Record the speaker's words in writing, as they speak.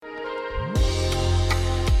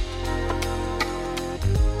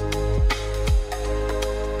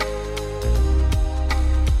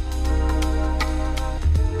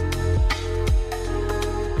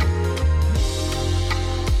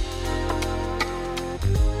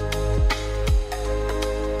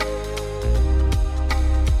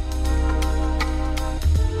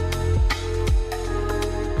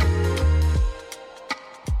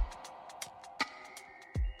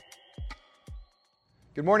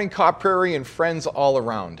Good morning, Caw Prairie and friends all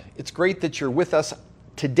around. It's great that you're with us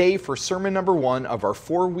today for sermon number 1 of our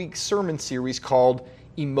 4-week sermon series called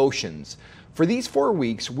Emotions. For these 4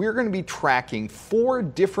 weeks, we're going to be tracking 4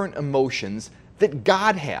 different emotions that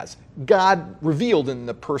God has. God revealed in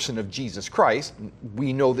the person of Jesus Christ.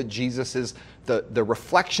 We know that Jesus is the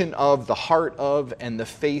reflection of, the heart of, and the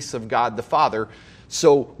face of God the Father.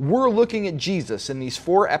 So we're looking at Jesus in these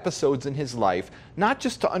 4 episodes in his life, not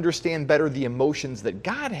just to understand better the emotions that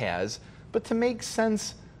God has, but to make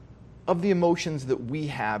sense of the emotions that we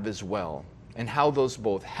have as well, and how those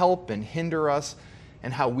both help and hinder us,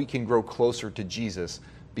 and how we can grow closer to Jesus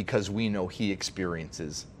because we know he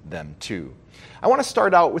experiences them too. I want to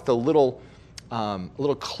start out with a little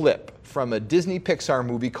clip from a Disney Pixar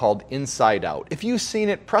movie called Inside Out. If you've seen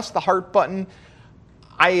it, press the heart button.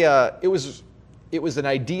 It was an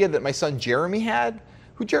idea that my son Jeremy had.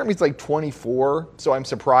 Jeremy's like 24, so I'm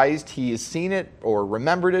surprised he has seen it or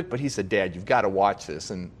remembered it, but he said, "Dad, you've got to watch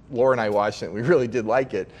this." And Laura and I watched it, and we really did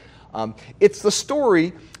like it. It's the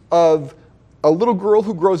story of a little girl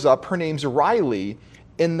who grows up. Her name's Riley,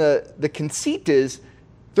 and the conceit is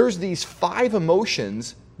there's these 5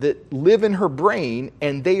 emotions that live in her brain,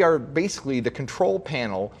 and they are basically the control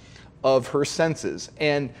panel of her senses.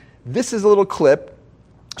 And this is a little clip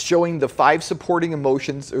showing the 5 supporting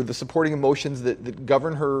emotions, or the supporting emotions that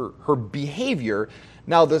govern her behavior.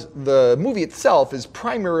 Now, the movie itself is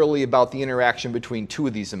primarily about the interaction between 2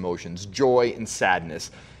 of these emotions, joy and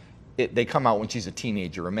sadness. They come out when she's a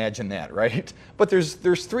teenager, imagine that, right? But there's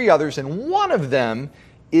 3 others, and one of them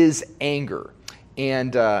is anger.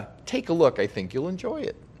 And take a look, I think you'll enjoy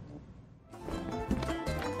it.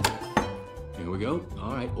 Here we go.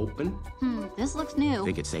 All right, open. This looks new.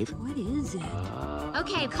 Think it's safe? What is it?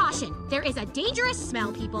 Okay, caution. There is a dangerous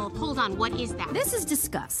smell, people. Hold on, what is that? This is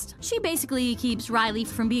disgust. She basically keeps Riley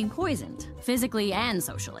from being poisoned, physically and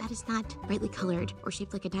socially. That is not brightly colored or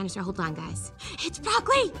shaped like a dinosaur. Hold on, guys. It's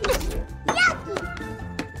broccoli! Yuck!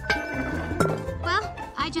 Well,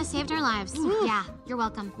 I just saved our lives. Yeah, you're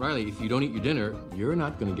welcome. Riley, if you don't eat your dinner, you're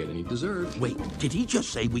not going to get any dessert. Wait, did he just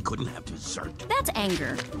say we couldn't have dessert? That's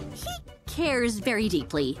anger. He cares very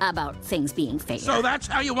deeply about things being fair. So that's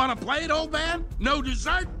how you want to play it, old man? No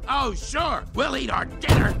dessert? Oh, sure. We'll eat our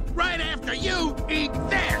dinner right after you eat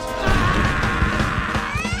this.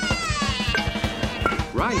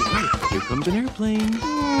 Riley, here comes an airplane.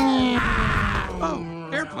 Oh,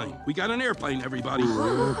 airplane. We got an airplane, everybody.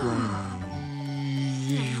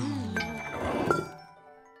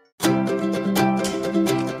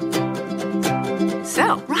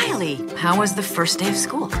 So, Riley, how was the first day of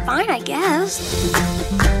school? Fine, I guess.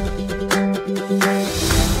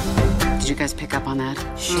 Did you guys pick up on that?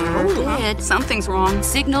 Sure did. Something's wrong.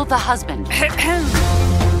 Signal the husband.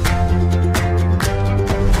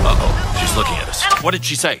 Uh-oh, she's looking at us. What did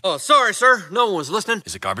she say? Oh, sorry, sir. No one was listening.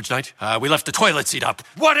 Is it garbage night? We left the toilet seat up.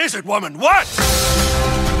 What is it, woman? What?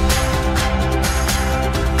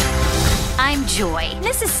 I'm joy.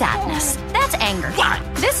 This is sadness. That's anger. What?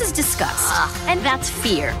 This is disgust. And that's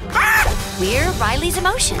fear. We're Riley's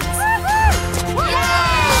emotions.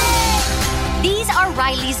 These are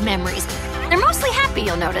Riley's memories. They're mostly happy,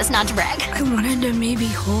 you'll notice, not to brag. I wanted to maybe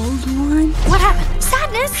hold one. What happened?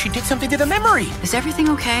 Sadness? She did something to the memory. Is everything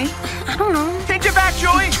okay? I don't know. Take it back,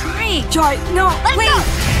 Joy. Trying. Joy, no, Let wait. go.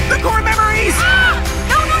 The core memories.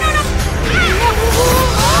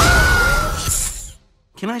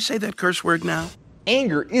 Can I say that curse word now?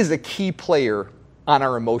 Anger is a key player on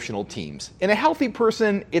our emotional teams. In a healthy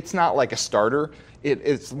person, it's not like a starter.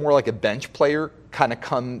 It's more like a bench player, kind of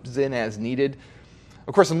comes in as needed.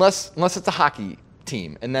 Of course, unless it's a hockey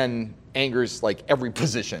team, and then anger's like every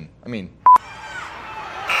position. I mean,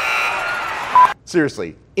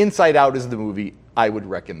 seriously, Inside Out is the movie. I would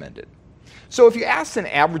recommend it. So if you ask an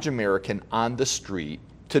average American on the street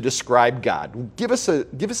to describe God, give us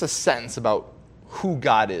a sentence about who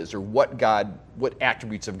God is, or what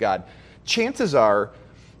attributes of God, chances are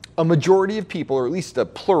a majority of people, or at least a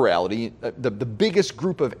plurality, the biggest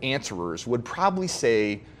group of answerers would probably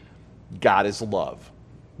say God is love,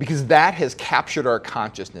 because that has captured our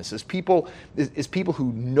consciousness. As people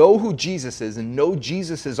who know who Jesus is and know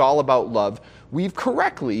Jesus is all about love, we've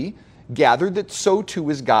correctly gathered that so too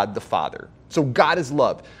is God the Father. So God is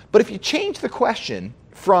love. But if you change the question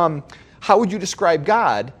from how would you describe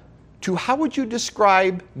God to how would you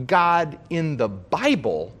describe God in the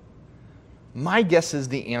Bible, my guess is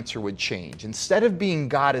the answer would change. Instead of being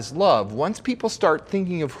God is love, once people start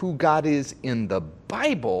thinking of who God is in the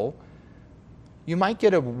Bible, you might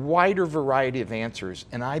get a wider variety of answers,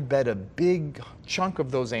 and I bet a big chunk of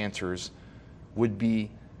those answers would be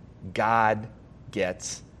God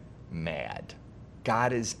gets mad.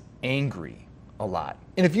 God is angry a lot.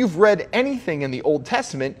 And if you've read anything in the Old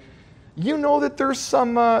Testament, you know that there's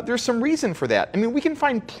some reason for that. I mean, we can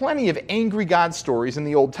find plenty of angry God stories in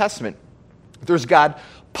the Old Testament. There's God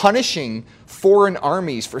punishing foreign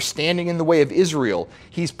armies for standing in the way of Israel.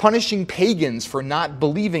 He's punishing pagans for not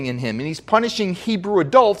believing in him. And he's punishing Hebrew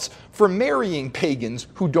adults for marrying pagans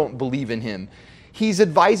who don't believe in him. He's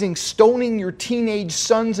advising stoning your teenage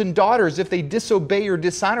sons and daughters if they disobey or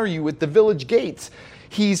dishonor you at the village gates.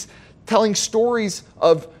 He's telling stories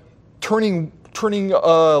of turning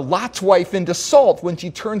Lot's wife into salt when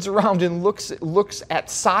she turns around and looks at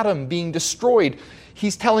Sodom being destroyed.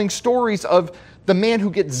 He's telling stories of the man who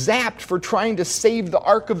gets zapped for trying to save the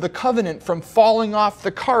Ark of the Covenant from falling off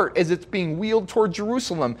the cart as it's being wheeled toward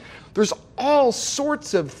Jerusalem. There's all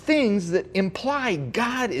sorts of things that imply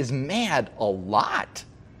God is mad a lot.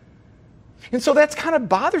 And so that's kind of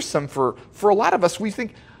bothersome for a lot of us. We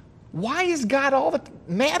think, why is God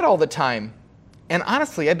mad all the time? And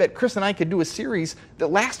honestly, I bet Chris and I could do a series that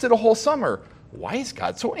lasted a whole summer. Why is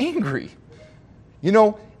God so angry? You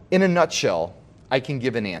know, in a nutshell, I can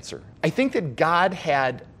give an answer. I think that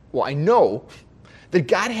I know that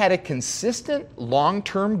God had a consistent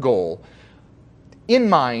long-term goal in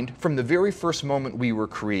mind from the very first moment we were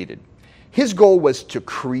created. His goal was to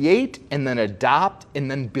create and then adopt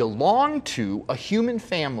and then belong to a human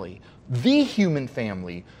family, the human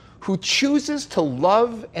family, who chooses to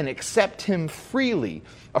love and accept him freely,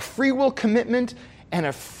 a free will commitment and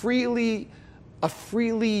a freely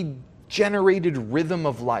generated rhythm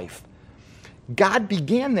of life. God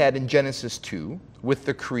began that in Genesis 2 with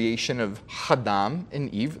the creation of Adam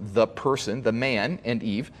and Eve, the person, the man and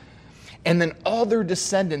Eve, and then all their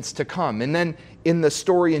descendants to come. And then in the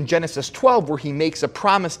story in Genesis 12 where he makes a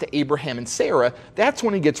promise to Abraham and Sarah, that's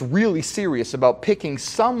when he gets really serious about picking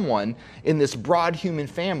someone in this broad human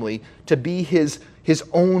family to be his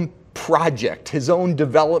own project, his own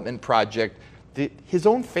development project, his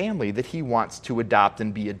own family that he wants to adopt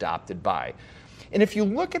and be adopted by. And if you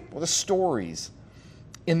look at the stories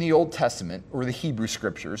in the Old Testament, or the Hebrew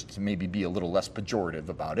Scriptures, to maybe be a little less pejorative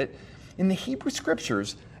about it, in the Hebrew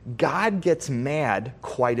Scriptures, God gets mad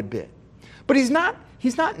quite a bit. But he's not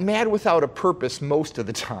mad without a purpose most of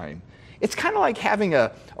the time. It's kind of like having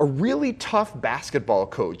a really tough basketball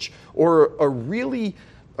coach or a really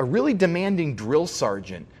demanding drill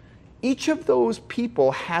sergeant. Each of those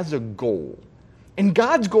people has a goal. And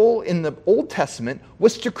God's goal in the Old Testament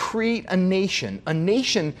was to create a nation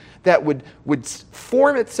that would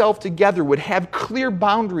form itself together, would have clear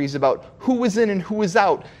boundaries about who was in and who was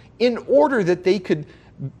out, in order that they could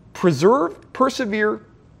preserve, persevere,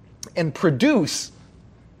 and produce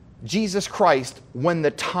Jesus Christ when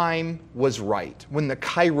the time was right, when the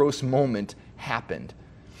Kairos moment happened.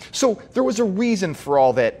 So there was a reason for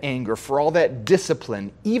all that anger, for all that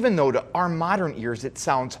discipline, even though to our modern ears it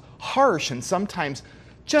sounds harsh and sometimes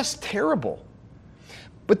just terrible.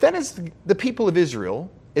 But then as the people of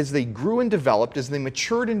Israel, as they grew and developed, as they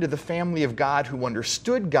matured into the family of God, who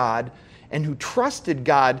understood God and who trusted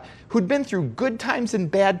God, who'd been through good times and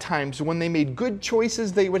bad times, when they made good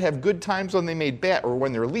choices, they would have good times. When they made bad, or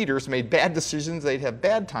when their leaders made bad decisions, they'd have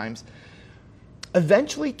bad times.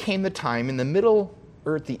 Eventually came the time in the middle,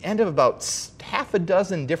 or at the end of about half a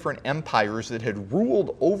dozen different empires that had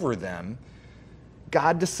ruled over them,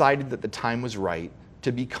 God decided that the time was right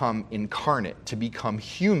to become incarnate, to become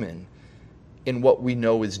human in what we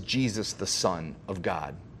know as Jesus, the Son of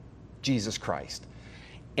God, Jesus Christ.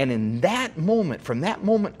 And in that moment, from that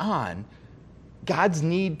moment on, God's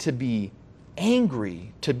need to be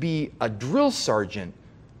angry, to be a drill sergeant,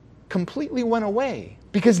 completely went away.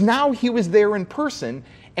 Because now he was there in person,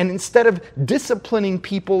 and instead of disciplining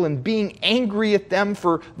people and being angry at them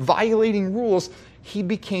for violating rules, he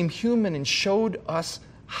became human and showed us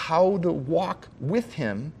how to walk with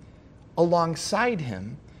him, alongside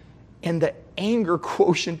him, and the anger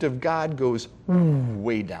quotient of God goes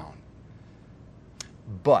way down.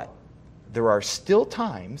 But there are still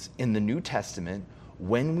times in the New Testament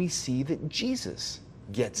when we see that Jesus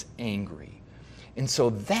gets angry. And so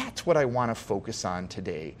that's what I want to focus on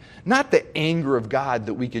today. Not the anger of God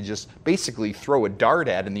that we could just basically throw a dart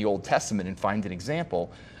at in the Old Testament and find an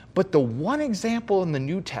example, but the one example in the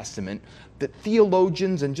New Testament that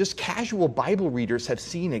theologians and just casual Bible readers have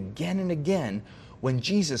seen again and again, when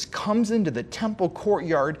Jesus comes into the temple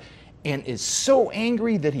courtyard and is so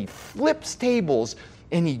angry that he flips tables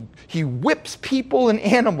and he whips people and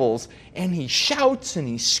animals, and he shouts and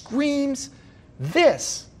he screams.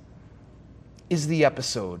 This is the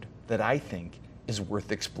episode that I think is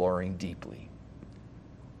worth exploring deeply.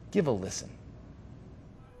 Give a listen.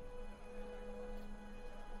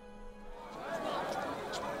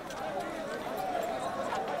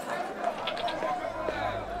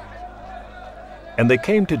 And they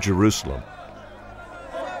came to Jerusalem.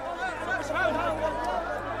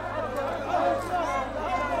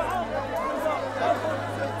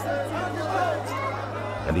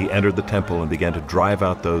 And he entered the temple and began to drive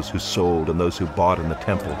out those who sold and those who bought in the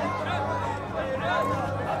temple.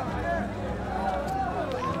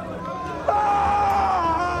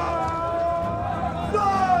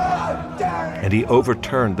 And he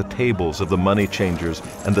overturned the tables of the money changers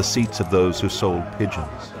and the seats of those who sold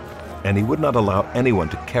pigeons. And he would not allow anyone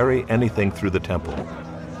to carry anything through the temple.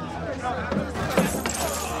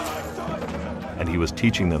 And he was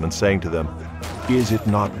teaching them and saying to them, "Is it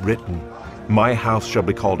not written, 'My house shall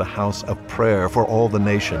be called a house of prayer for all the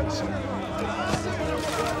nations'?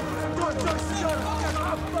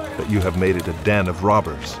 But you have made it a den of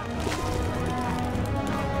robbers."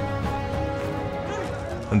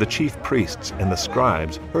 And the chief priests and the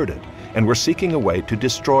scribes heard it, and were seeking a way to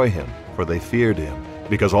destroy him, for they feared him,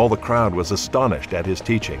 because all the crowd was astonished at his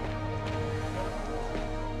teaching.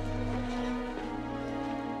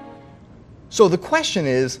 So the question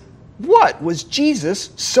is, what was Jesus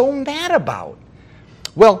so mad about?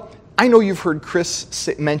 Well, I know you've heard Chris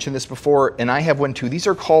mention this before, and I have one too. These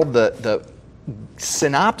are called the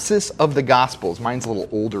synopsis of the Gospels. Mine's a little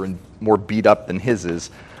older and more beat up than his is.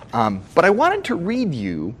 But I wanted to read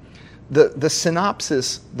you the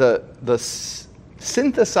synopsis, the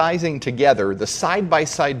synthesizing together, the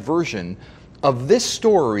side-by-side version of this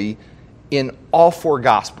story in all four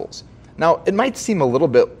Gospels. Now, it might seem a little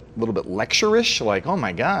bit lecture-ish, like, oh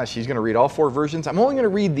my gosh, he's going to read all four versions. I'm only going to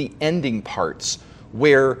read the ending parts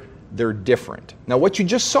where they're different. Now, what you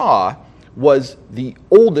just saw was the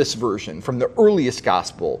oldest version from the earliest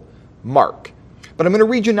Gospel, Mark. But I'm going to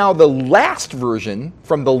read you now the last version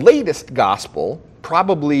from the latest Gospel,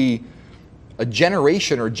 probably a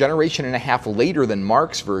generation or generation and a half later than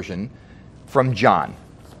Mark's version, from John.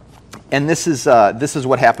 And this is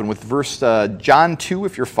what happened with John 2,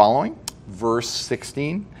 if you're following, verse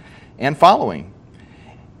 16 and following.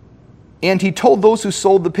 "And he told those who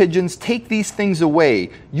sold the pigeons, 'Take these things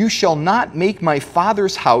away. You shall not make my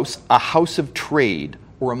Father's house a house of trade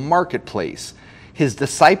or a marketplace.' His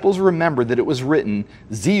disciples remembered that it was written,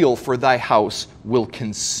 'Zeal for thy house will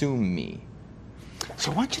consume me.'"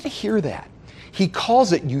 So I want you to hear that. He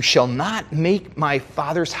calls it, "You shall not make my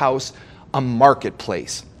Father's house a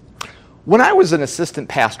marketplace." When I was an assistant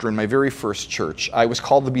pastor in my very first church, I was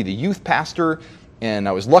called to be the youth pastor, and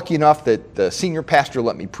I was lucky enough that the senior pastor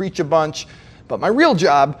let me preach a bunch, but my real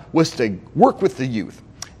job was to work with the youth.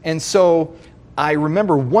 And so I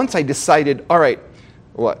remember once I decided, all right,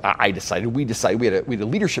 well, we had a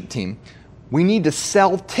leadership team, we need to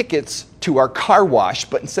sell tickets to our car wash,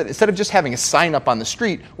 but instead of just having a sign up on the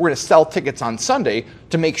street, we're going to sell tickets on Sunday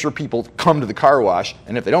to make sure people come to the car wash,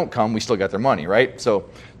 and if they don't come, we still got their money, right? So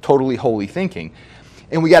totally holy thinking.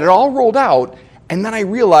 And we got it all rolled out, and then I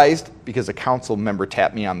realized, because a council member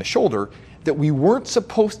tapped me on the shoulder, that we weren't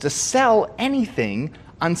supposed to sell anything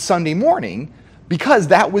on Sunday morning because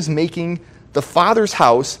that was making the Father's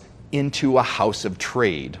house into a house of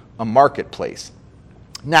trade, a marketplace.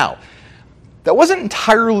 Now, that wasn't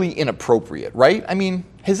entirely inappropriate, right? I mean,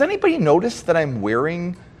 has anybody noticed that I'm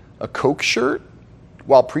wearing a Coke shirt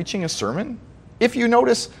while preaching a sermon? If you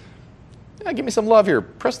notice, give me some love here.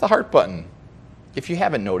 Press the heart button. If you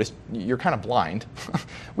haven't noticed, you're kind of blind.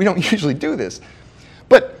 We don't usually do this.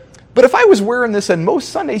 But if I was wearing this on most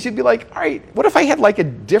Sundays, you'd be like, all right, what if I had like a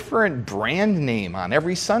different brand name on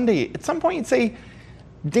every Sunday? At some point you'd say,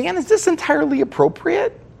 Dan, is this entirely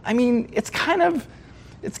appropriate? I mean, it's kind of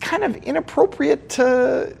inappropriate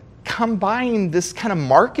to combine this kind of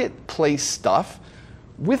marketplace stuff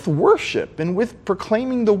with worship and with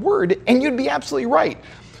proclaiming the word, and you'd be absolutely right.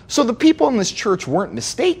 So the people in this church weren't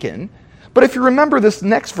mistaken, but if you remember, this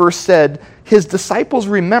next verse said, his disciples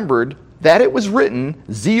remembered that it was written,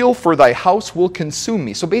 "Zeal for thy house will consume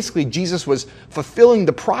me." So basically, Jesus was fulfilling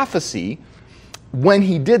the prophecy when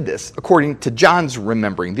he did this, according to John's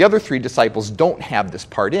remembering. The other three disciples don't have this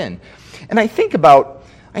part in. And I think about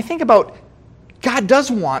God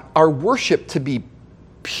does want our worship to be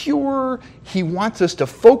pure. He wants us to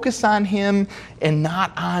focus on him and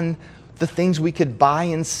not on the things we could buy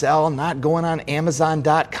and sell, not going on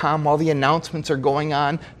Amazon.com while the announcements are going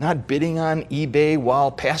on, not bidding on eBay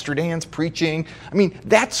while Pastor Dan's preaching. I mean,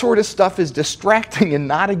 that sort of stuff is distracting and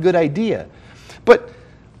not a good idea. But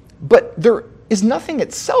there is nothing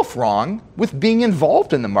itself wrong with being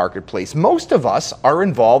involved in the marketplace. Most of us are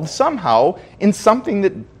involved somehow in something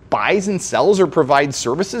that buys and sells or provides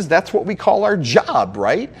services. That's what we call our job,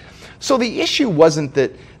 right? So the issue wasn't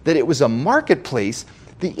that it was a marketplace.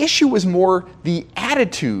 The issue was more the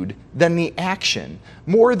attitude than the action,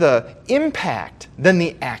 more the impact than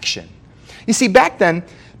the action. You see, back then,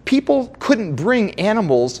 people couldn't bring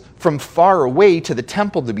animals from far away to the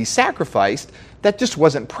temple to be sacrificed. That just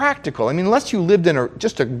wasn't practical. I mean, unless you lived in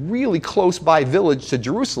just a really close-by village to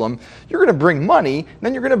Jerusalem, you're going to bring money, and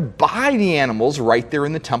then you're going to buy the animals right there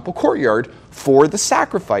in the temple courtyard for the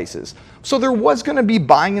sacrifices. So there was going to be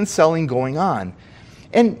buying and selling going on.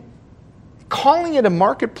 And calling it a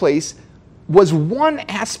marketplace was one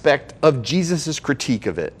aspect of Jesus' critique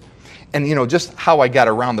of it. And just how I got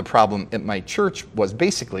around the problem at my church was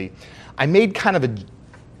basically, I made kind of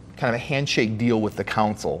a handshake deal with the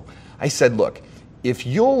council. I said, look, if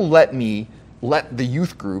you'll let the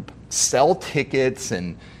youth group sell tickets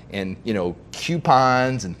and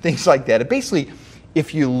coupons and things like that, basically,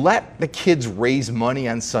 if you let the kids raise money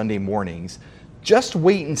on Sunday mornings, just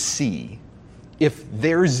wait and see if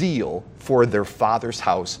their zeal for their Father's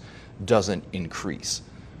house doesn't increase.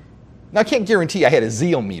 Now, I can't guarantee I had a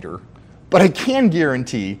zeal meter, but I can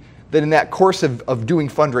guarantee that in that course of doing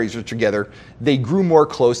fundraisers together, they grew more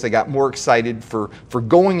close, they got more excited for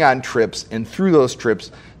going on trips, and through those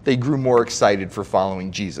trips, they grew more excited for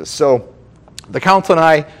following Jesus. So the council and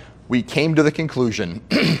I, we came to the conclusion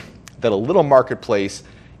that a little marketplace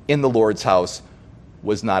in the Lord's house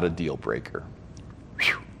was not a deal breaker.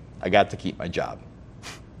 Whew, I got to keep my job.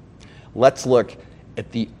 Let's look at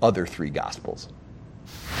the other three Gospels.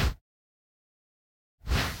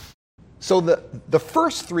 So the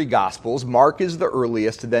first three Gospels, Mark is the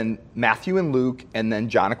earliest, then Matthew and Luke, and then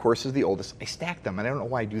John, of course, is the oldest. I stacked them, and I don't know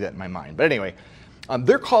why I do that in my mind. But anyway,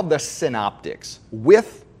 they're called the synoptics,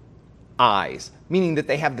 with eyes, meaning that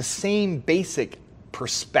they have the same basic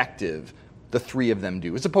perspective the three of them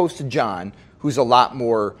do, as opposed to John, who's a lot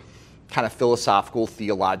more kind of philosophical,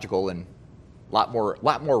 theological, and a lot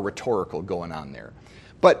more rhetorical going on there.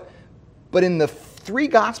 But in the three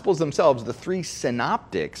Gospels themselves, the three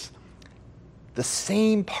synoptics, the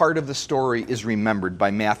same part of the story is remembered by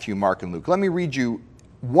Matthew, Mark, and Luke. Let me read you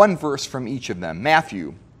one verse from each of them.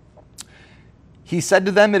 Matthew, he said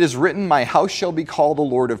to them, "It is written, my house shall be called a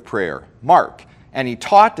Lord of prayer." Mark, and he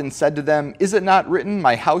taught and said to them, "Is it not written,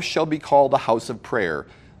 my house shall be called a house of prayer?"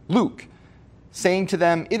 Luke, saying to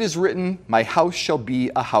them, "It is written, my house shall be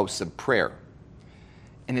a house of prayer."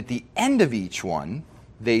 And at the end of each one,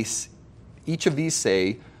 each of these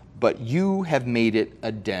say, "But you have made it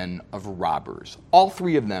a den of robbers." All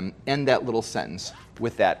three of them end that little sentence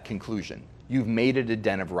with that conclusion. You've made it a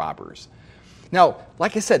den of robbers. Now,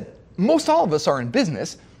 like I said, most all of us are in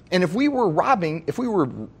business, and if we were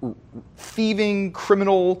thieving,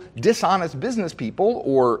 criminal, dishonest business people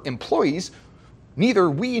or employees,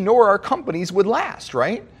 neither we nor our companies would last,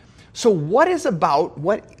 right? So what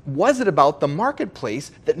was it about the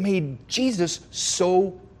marketplace that made Jesus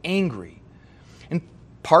so angry?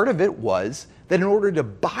 Part of it was that in order to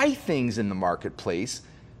buy things in the marketplace,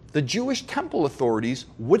 the Jewish temple authorities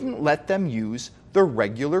wouldn't let them use the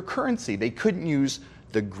regular currency. They couldn't use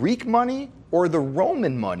the Greek money or the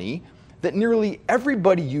Roman money that nearly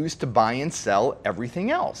everybody used to buy and sell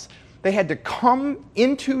everything else. They had to come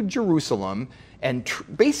into Jerusalem and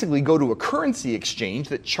basically go to a currency exchange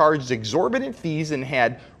that charged exorbitant fees and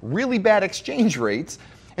had really bad exchange rates,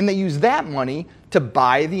 and they used that money to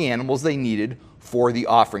buy the animals they needed for the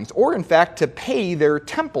offerings, or in fact to pay their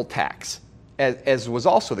temple tax, as was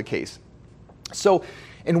also the case. So,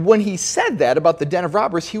 and when he said that about the den of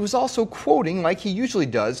robbers, he was also quoting, like he usually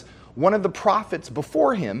does, one of the prophets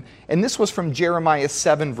before him, and this was from Jeremiah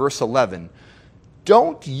 7, verse 11.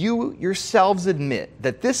 "Don't you yourselves admit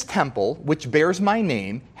that this temple, which bears my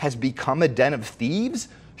name, has become a den of thieves?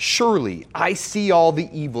 Surely I see all the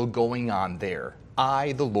evil going on there.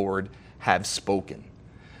 I, the Lord, have spoken."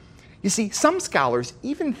 You see, some scholars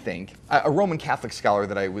even think, a Roman Catholic scholar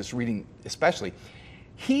that I was reading especially,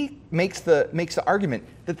 he makes the argument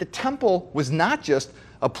that the temple was not just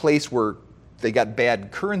a place where they got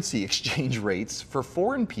bad currency exchange rates for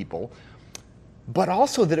foreign people, but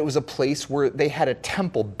also that it was a place where they had a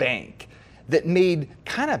temple bank that made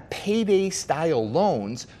kind of payday-style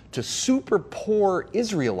loans to super poor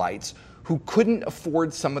Israelites who couldn't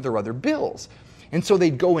afford some of their other bills. And so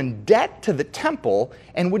they'd go in debt to the temple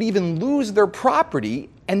and would even lose their property,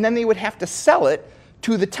 and then they would have to sell it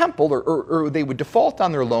to the temple, or they would default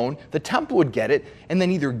on their loan, the temple would get it, and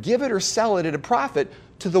then either give it or sell it at a profit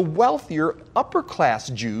to the wealthier upper-class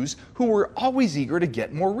Jews who were always eager to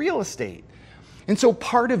get more real estate. And so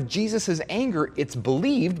part of Jesus' anger, it's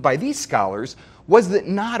believed by these scholars, was that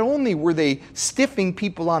not only were they stiffing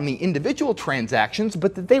people on the individual transactions,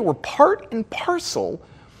 but that they were part and parcel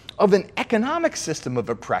of an economic system of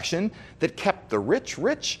oppression that kept the rich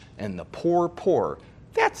rich and the poor poor.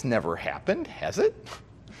 That's never happened, has it?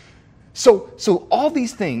 So all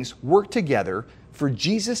these things work together for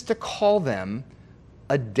Jesus to call them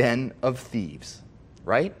a den of thieves,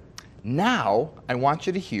 right? Now, I want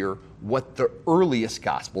you to hear what the earliest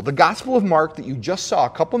gospel, the Gospel of Mark that you just saw a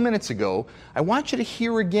couple minutes ago, I want you to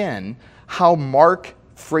hear again how Mark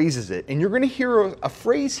phrases it. And you're going to hear a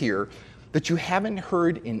phrase here that you haven't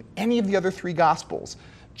heard in any of the other three Gospels.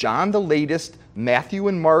 John, the latest, Matthew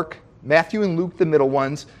and Luke, the middle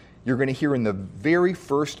ones, you're going to hear in the very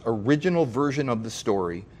first original version of the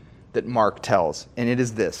story that Mark tells. And it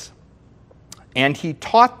is this. And he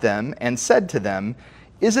taught them and said to them,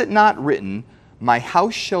 "Is it not written, my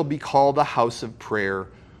house shall be called a house of prayer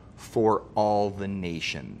for all the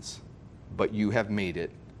nations, but you have made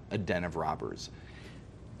it a den of robbers."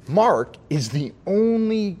 Mark is the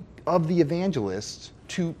only of the evangelists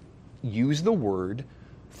to use the word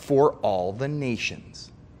for all the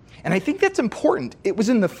nations. And I think that's important. It was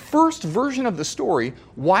in the first version of the story.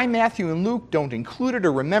 Why Matthew and Luke don't include it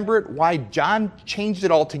or remember it, why John changed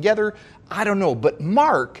it all together, I don't know. But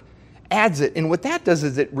Mark adds it, and what that does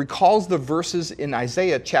is it recalls the verses in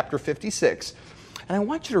Isaiah chapter 56. And I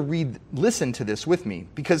want you to listen to this with me,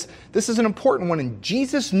 because this is an important one, and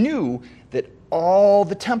Jesus knew that all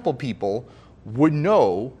the temple people would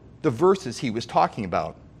know the verses he was talking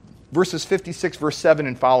about. Verses 56, verse 7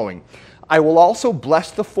 and following. "I will also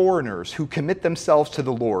bless the foreigners who commit themselves to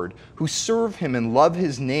the Lord, who serve him and love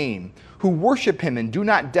his name, who worship him and do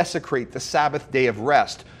not desecrate the Sabbath day of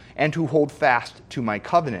rest, and who hold fast to my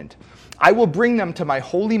covenant. I will bring them to my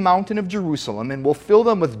holy mountain of Jerusalem and will fill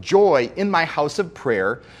them with joy in my house of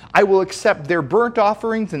prayer. I will accept their burnt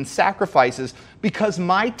offerings and sacrifices, because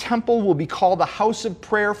my temple will be called a house of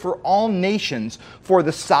prayer for all nations. For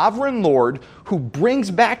the sovereign Lord, who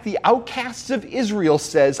brings back the outcasts of Israel,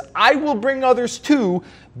 says, I will bring others too,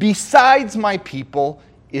 besides my people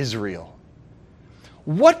Israel."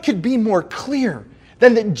 What could be more clear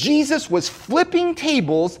than that Jesus was flipping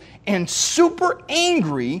tables and super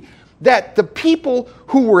angry that the people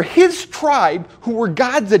who were his tribe, who were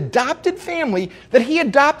God's adopted family, that he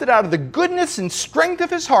adopted out of the goodness and strength of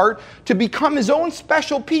his heart to become his own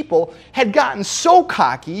special people, had gotten so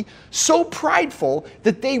cocky, so prideful,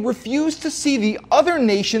 that they refused to see the other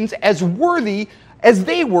nations as worthy as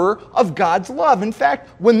they were of God's love. In fact,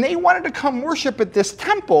 when they wanted to come worship at this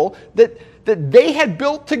temple that they had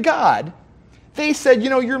built to God, they said,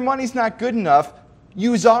 your money's not good enough,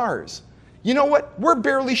 use ours. You know what? We're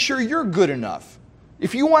barely sure you're good enough.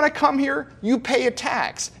 If you want to come here, you pay a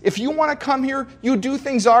tax. If you want to come here, you do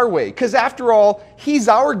things our way. Because after all, he's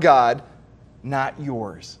our God, not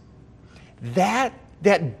yours. That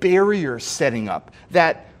barrier setting up,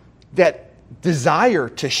 that desire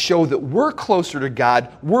to show that we're closer to God,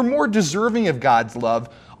 we're more deserving of God's love,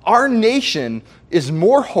 our nation is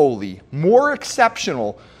more holy, more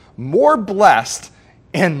exceptional, more blessed,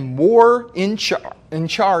 and more in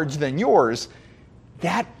charge than yours,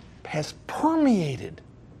 that has permeated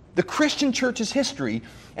the Christian church's history,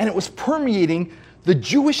 and it was permeating the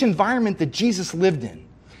Jewish environment that Jesus lived in.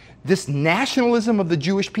 This nationalism of the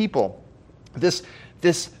Jewish people, this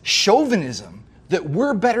chauvinism that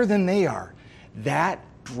we're better than they are, that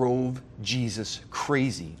drove Jesus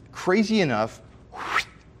crazy. Crazy enough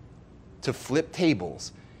to flip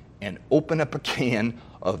tables and open up a can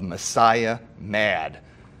of Messiah mad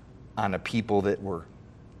on a people that were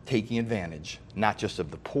taking advantage, not just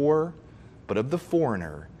of the poor, but of the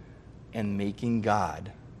foreigner, and making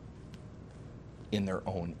God in their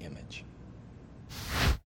own image.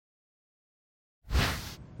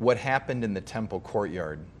 What happened in the temple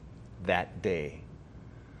courtyard that day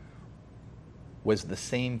was the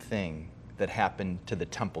same thing that happened to the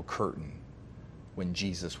temple curtain when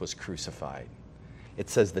Jesus was crucified. It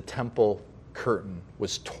says the temple curtain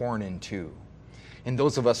was torn in two. And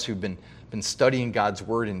those of us who've been studying God's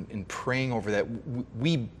word and praying over that,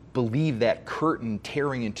 we believe that curtain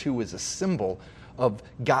tearing in two is a symbol of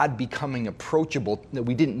God becoming approachable, that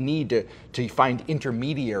we didn't need to find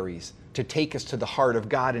intermediaries to take us to the heart of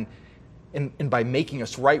God. And by making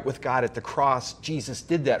us right with God at the cross, Jesus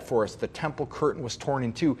did that for us. The temple curtain was torn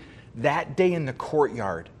in two. That day in the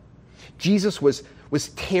courtyard, Jesus was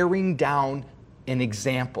tearing down an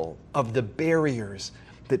example of the barriers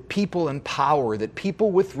that people in power, that people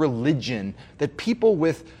with religion, that people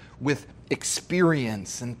with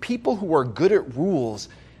experience, and people who are good at rules,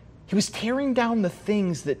 he was tearing down the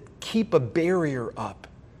things that keep a barrier up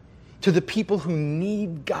to the people who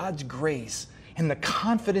need God's grace and the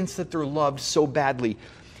confidence that they're loved so badly.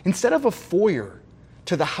 Instead of a foyer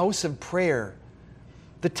to the house of prayer,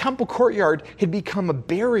 the temple courtyard had become a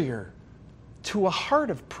barrier to a heart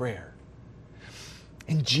of prayer.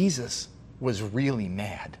 And Jesus was really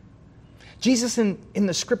mad. Jesus in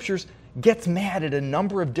the scriptures gets mad at a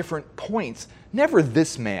number of different points. Never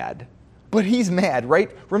this mad, but he's mad,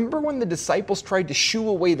 right? Remember when the disciples tried to shoo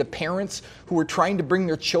away the parents who were trying to bring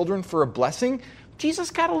their children for a blessing?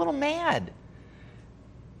 Jesus got a little mad.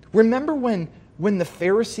 Remember when the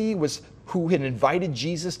Pharisee who had invited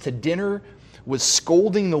Jesus to dinner was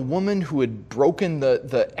scolding the woman who had broken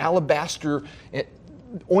the alabaster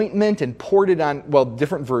ointment and poured it on, well,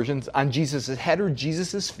 different versions, on Jesus' head or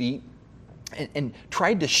Jesus' feet, and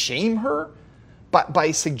tried to shame her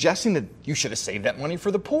by suggesting that you should have saved that money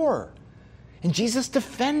for the poor. And Jesus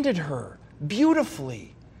defended her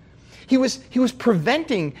beautifully. He was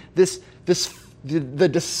preventing the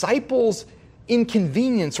disciples'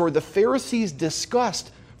 inconvenience or the Pharisees'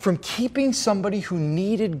 disgust from keeping somebody who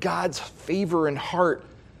needed God's favor and heart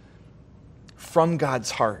from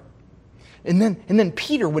God's heart. And then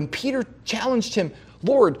Peter, when Peter challenged him,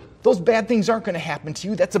 Lord, those bad things aren't going to happen to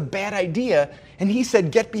you. That's a bad idea. And he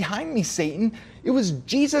said, get behind me, Satan. It was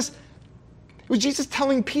Jesus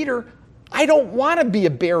telling Peter, I don't want to be a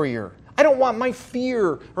barrier. I don't want my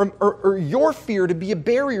fear or your fear to be a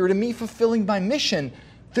barrier to me fulfilling my mission.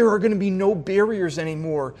 There are going to be no barriers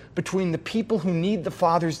anymore between the people who need the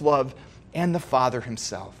Father's love and the Father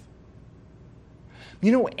himself.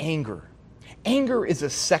 You know, anger. Anger is a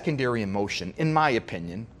secondary emotion, in my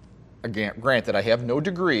opinion. Again, granted, I have no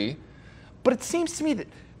degree, but it seems to me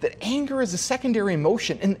that anger is a secondary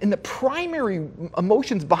emotion, and the primary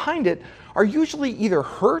emotions behind it are usually either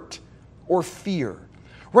hurt or fear.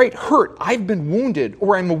 Right? Hurt, I've been wounded,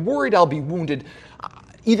 or I'm worried I'll be wounded,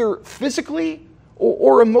 either physically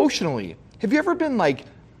or emotionally. Have you ever been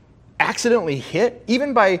accidentally hit,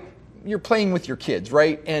 even by, you're playing with your kids,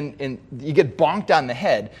 right? And you get bonked on the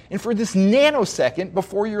head. And for this nanosecond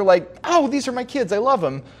before you're like, oh, these are my kids, I love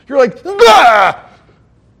them, you're like, ah!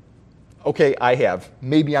 Okay, I have.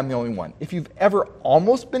 Maybe I'm the only one. If you've ever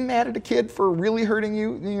almost been mad at a kid for really hurting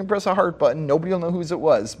you, you can press a heart button. Nobody will know whose it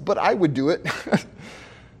was, but I would do it.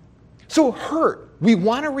 So hurt, we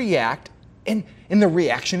want to react, and the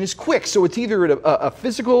reaction is quick. So it's either a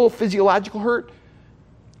physiological hurt,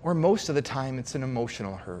 or most of the time it's an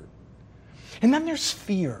emotional hurt. And then there's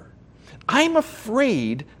fear. I'm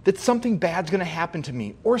afraid that something bad's going to happen to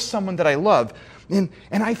me or someone that I love. And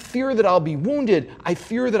I fear that I'll be wounded. I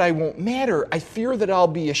fear that I won't matter. I fear that I'll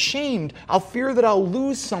be ashamed. I'll fear that I'll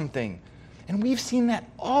lose something. And we've seen that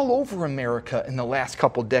all over America in the last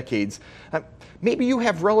couple decades. Maybe you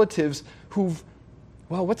have relatives who've,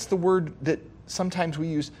 well, what's the word that sometimes we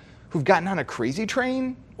use, who've gotten on a crazy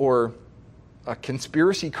train or a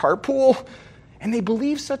conspiracy carpool, and they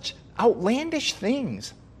believe such outlandish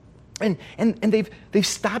things. And they've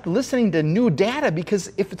stopped listening to new data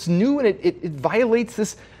because if it's new and it violates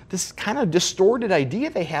this kind of distorted idea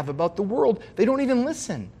they have about the world, they don't even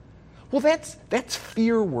listen. Well, that's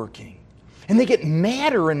fear working. And they get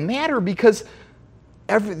madder and madder because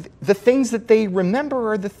the things that they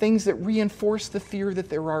remember are the things that reinforce the fear that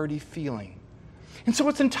they're already feeling. And so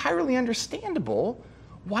it's entirely understandable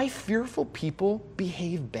why fearful people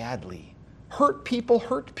behave badly. Hurt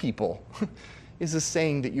people is a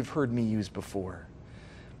saying that you've heard me use before.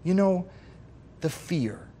 You know, the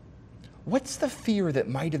fear. What's the fear that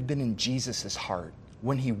might have been in Jesus' heart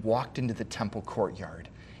when he walked into the temple courtyard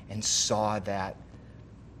and saw that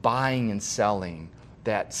buying and selling,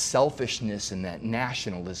 that selfishness and that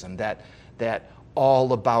nationalism, that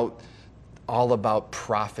all about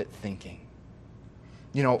profit thinking?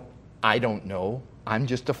 You know, I don't know. I'm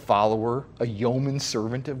just a follower, a yeoman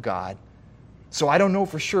servant of God. So I don't know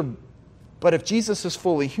for sure, but if Jesus is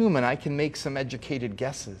fully human, I can make some educated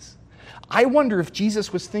guesses. I wonder if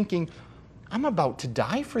Jesus was thinking, I'm about to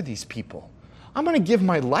die for these people. I'm going to give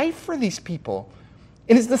my life for these people.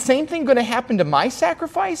 And is the same thing going to happen to my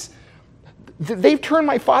sacrifice? They've turned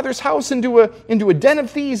my Father's house into a den of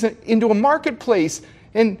thieves, into a marketplace,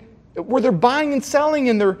 and where they're buying and selling,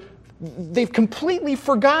 and they've completely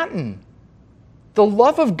forgotten the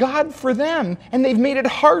love of God for them, and they've made it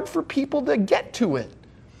hard for people to get to it.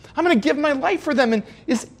 I'm going to give my life for them, and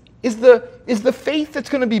is the faith that's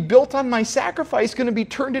going to be built on my sacrifice going to be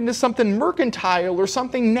turned into something mercantile or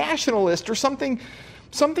something nationalist or something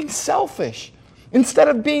selfish instead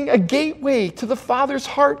of being a gateway to the Father's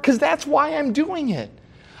heart? Because that's why I'm doing it.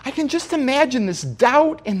 I can just imagine this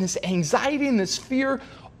doubt and this anxiety and this fear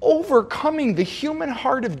overcoming the human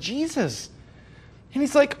heart of Jesus. And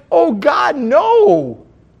he's like, oh God, no.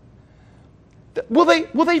 Will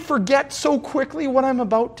they forget so quickly what I'm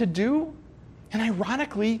about to do? And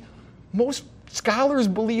ironically, most Scholars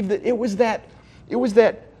believe that it was that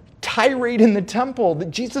tirade in the temple,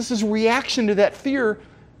 that Jesus' reaction to that fear,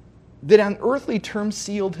 that on earthly terms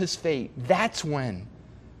sealed his fate. That's when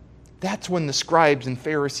the scribes and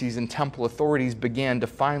Pharisees and temple authorities began to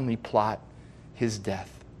finally plot his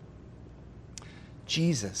death.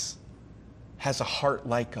 Jesus has a heart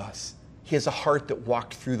like us. He has a heart that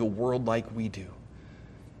walked through the world like we do.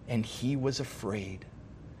 And he was afraid.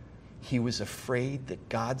 He was afraid that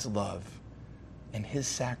God's love and his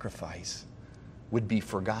sacrifice would be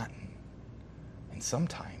forgotten. And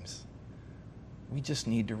sometimes we just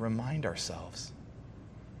need to remind ourselves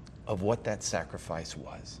of what that sacrifice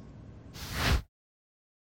was.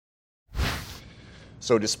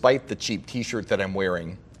 So despite the cheap t-shirt that I'm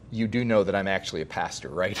wearing, you do know that I'm actually a pastor,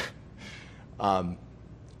 right?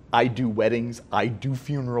 I do weddings, I do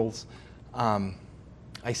funerals,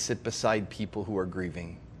 I sit beside people who are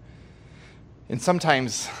grieving. And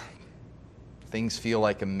sometimes things feel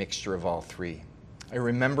like a mixture of all three. I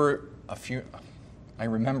remember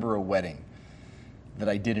a wedding that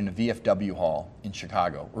I did in a VFW hall in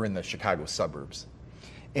Chicago, or in the Chicago suburbs.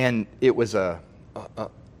 And it was a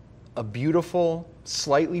beautiful,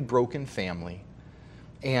 slightly broken family.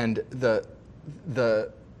 And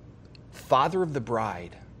the father of the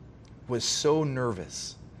bride was so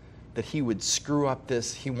nervous that he would screw up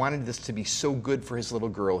this. He wanted this to be so good for his little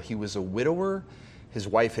girl. He was a widower. His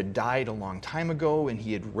wife had died a long time ago, and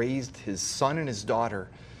he had raised his son and his daughter.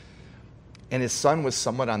 And his son was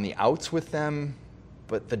somewhat on the outs with them,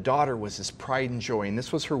 but the daughter was his pride and joy, and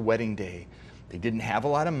this was her wedding day. They didn't have a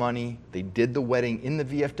lot of money. They did the wedding in the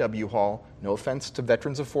VFW hall. No offense to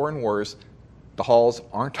veterans of foreign wars. The halls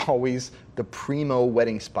aren't always the primo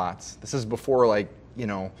wedding spots. This is before,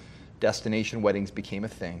 destination weddings became a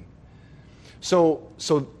thing. So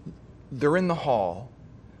they're in the hall,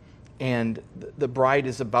 and the bride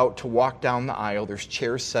is about to walk down the aisle. There's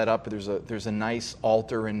chairs set up. There's a nice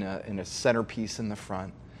altar and a centerpiece in the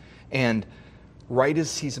front. And right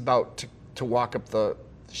as he's about to walk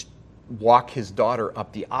his daughter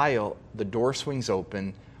up the aisle, the door swings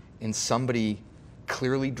open, and somebody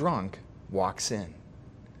clearly drunk walks in.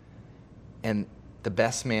 And the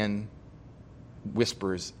best man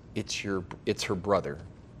whispers, "It's her brother."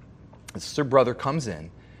 It's her brother comes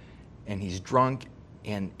in, and he's drunk,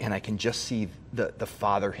 and I can just see the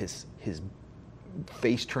father, his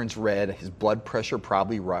face turns red, his blood pressure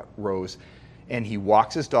probably rose, and he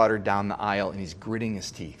walks his daughter down the aisle, and he's gritting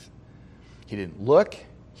his teeth. He didn't look,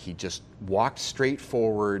 he just walked straight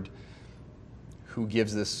forward. Who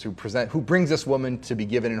brings this woman to be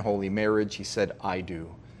given in holy marriage? He said, "I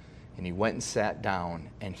do." And he went and sat down,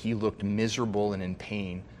 and he looked miserable and in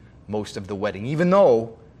pain most of the wedding, even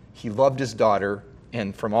though he loved his daughter,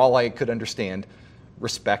 and from all I could understand,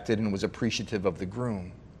 respected and was appreciative of the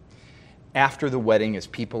groom. After the wedding, as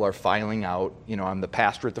people are filing out, I'm the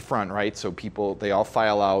pastor at the front, right? So they all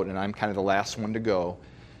file out, and I'm kind of the last one to go.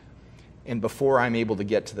 And before I'm able to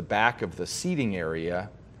get to the back of the seating area,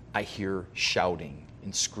 I hear shouting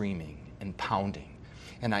and screaming and pounding.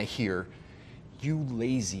 And I hear, "You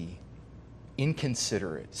lazy,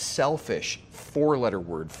 inconsiderate, selfish, four-letter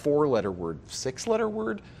word, 6-letter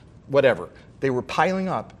word, whatever." They were piling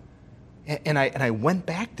up. And I went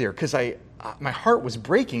back there because my heart was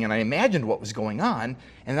breaking, and I imagined what was going on.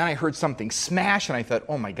 And then I heard something smash, and I thought,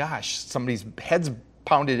 oh my gosh, somebody's head's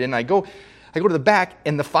pounded in. I go to the back,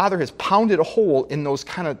 and the father has pounded a hole in those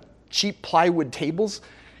kind of cheap plywood tables.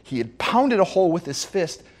 He had pounded a hole with his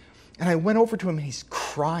fist, and I went over to him, and he's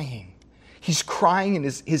crying. He's crying, and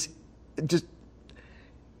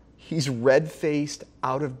he's red-faced,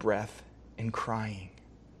 out of breath, and crying.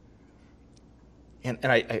 And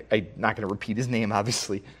I'm not going to repeat his name,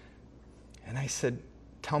 obviously. And I said,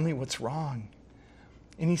 "Tell me what's wrong."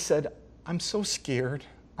 And he said, "I'm so scared.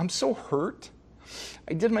 I'm so hurt.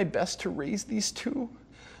 I did my best to raise these two.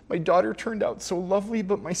 My daughter turned out so lovely,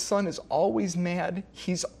 but my son is always mad.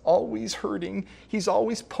 He's always hurting. He's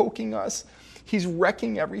always poking us. He's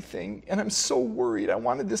wrecking everything. And I'm so worried. I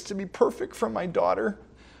wanted this to be perfect for my daughter."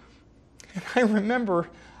 And I remember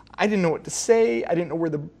I didn't know what to say. I didn't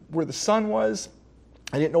know where the son was.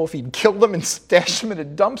 I didn't know if he'd killed him and stashed him in a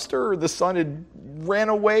dumpster, or the son had ran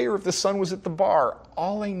away, or if the son was at the bar.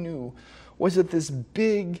 All I knew was that this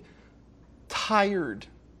big, tired,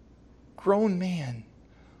 grown man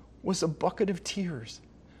was a bucket of tears.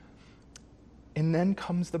 And then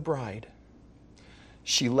comes the bride.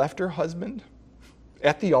 She left her husband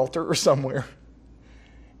at the altar or somewhere,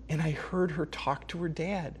 and I heard her talk to her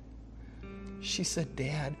dad. She said,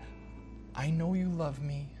 "Dad, I know you love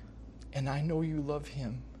me, and I know you love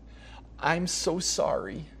him. I'm so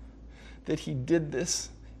sorry that he did this,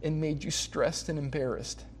 and made you stressed and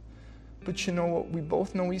embarrassed. But you know what? We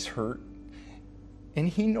both know he's hurt, and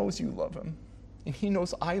he knows you love him, and he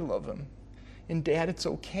knows I love him. And Dad, it's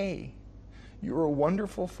okay. You're a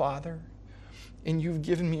wonderful father, and you've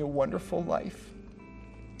given me a wonderful life.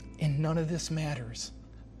 And none of this matters.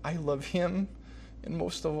 I love him, and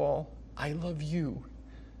most of all, I love you,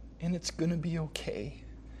 and it's gonna be okay.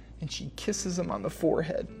 And she kisses him on the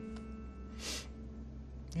forehead.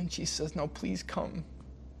 And she says, now please come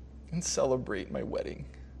and celebrate my wedding.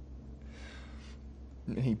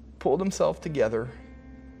 And he pulled himself together.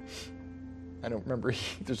 I don't remember,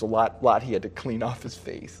 there's a lot he had to clean off his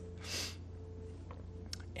face.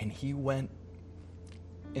 And he went,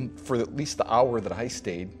 and for at least the hour that I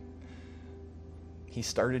stayed, he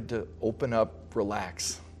started to open up,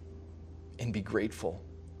 relax, and be grateful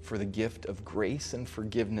for the gift of grace and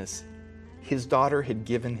forgiveness his daughter had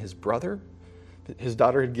given his brother, that his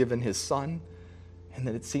daughter had given his son, and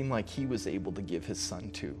that it seemed like he was able to give his son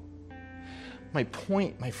too. My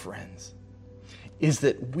point, my friends, is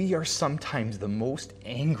that we are sometimes the most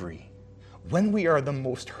angry when we are the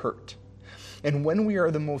most hurt and when we are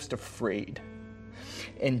the most afraid.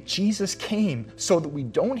 And Jesus came so that we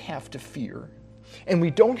don't have to fear and we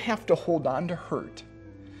don't have to hold on to hurt.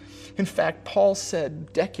 In fact, Paul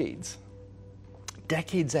said decades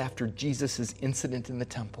after Jesus' incident in the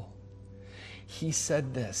temple, he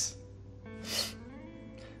said this: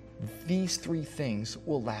 these three things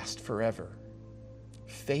will last forever: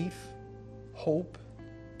 faith, hope,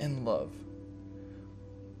 and love.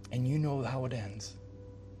 And you know how it ends.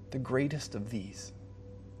 The greatest of these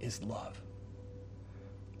is love.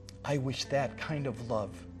 I wish that kind of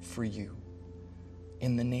love for you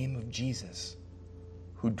in the name of Jesus,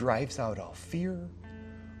 who drives out all fear,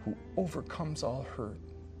 who overcomes all hurt,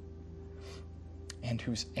 and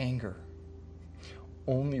whose anger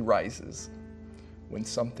only rises when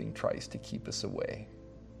something tries to keep us away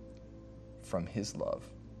from his love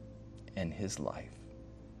and his life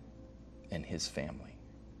and his family.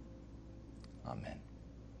 Amen.